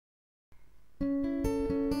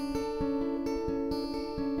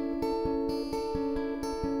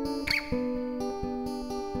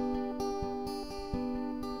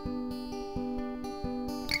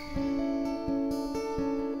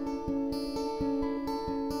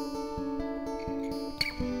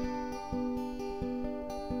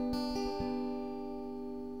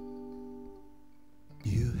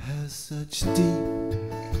such deep,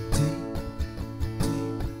 deep,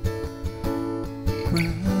 deep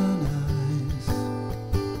brown eyes.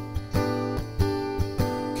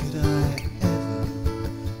 Could I ever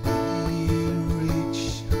be in reach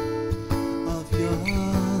of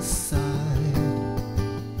your side?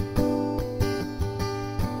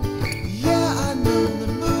 Yeah, I know the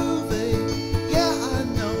movie, yeah, I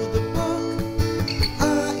know the book. I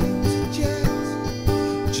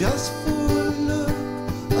interject just for a look.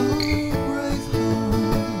 Oh, brave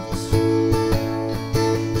hearts,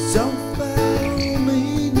 don't fail me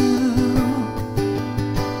now.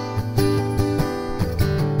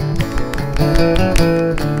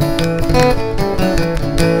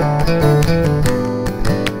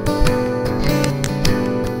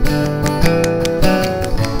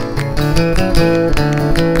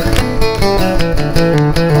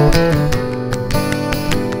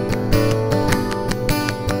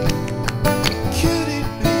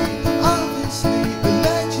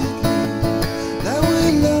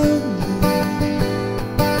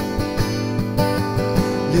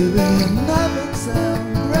 Living another town,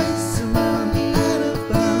 race around out of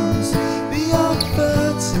bounds, beyond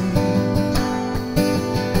 13,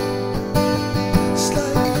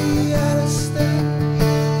 slightly out of step,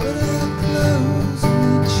 but our clothes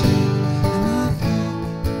and cheap, and I think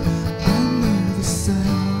I know the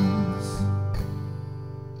sounds.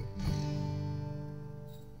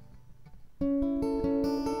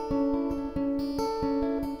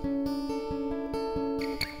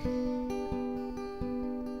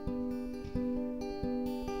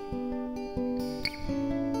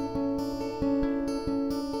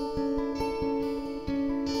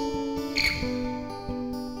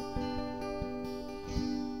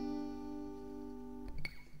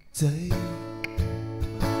 Day by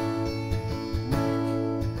week,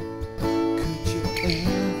 could you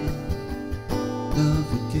ever love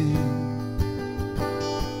again?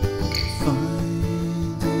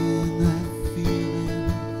 Finding that feeling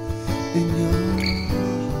in your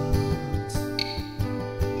heart.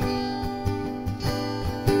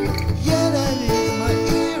 Yeah, that is my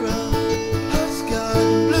era. Postcard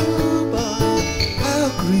and blue bar, how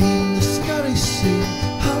green the Scottish sea,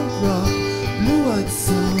 how rock, blue-eyed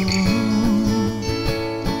sun.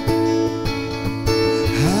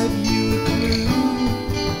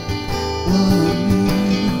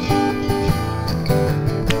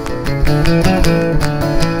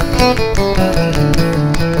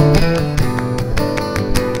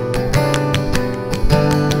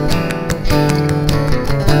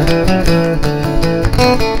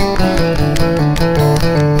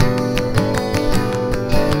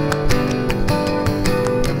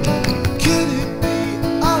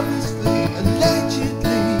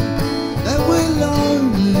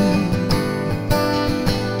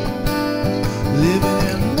 Living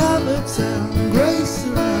in another town, grace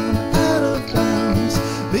around, out of bounds,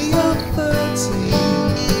 beyond 13,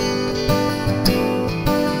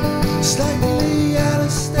 slightly out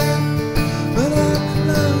of step, but our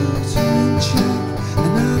clothes are in check,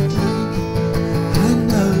 and I think I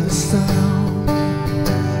know the sound,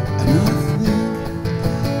 and I think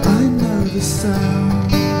I know the sound.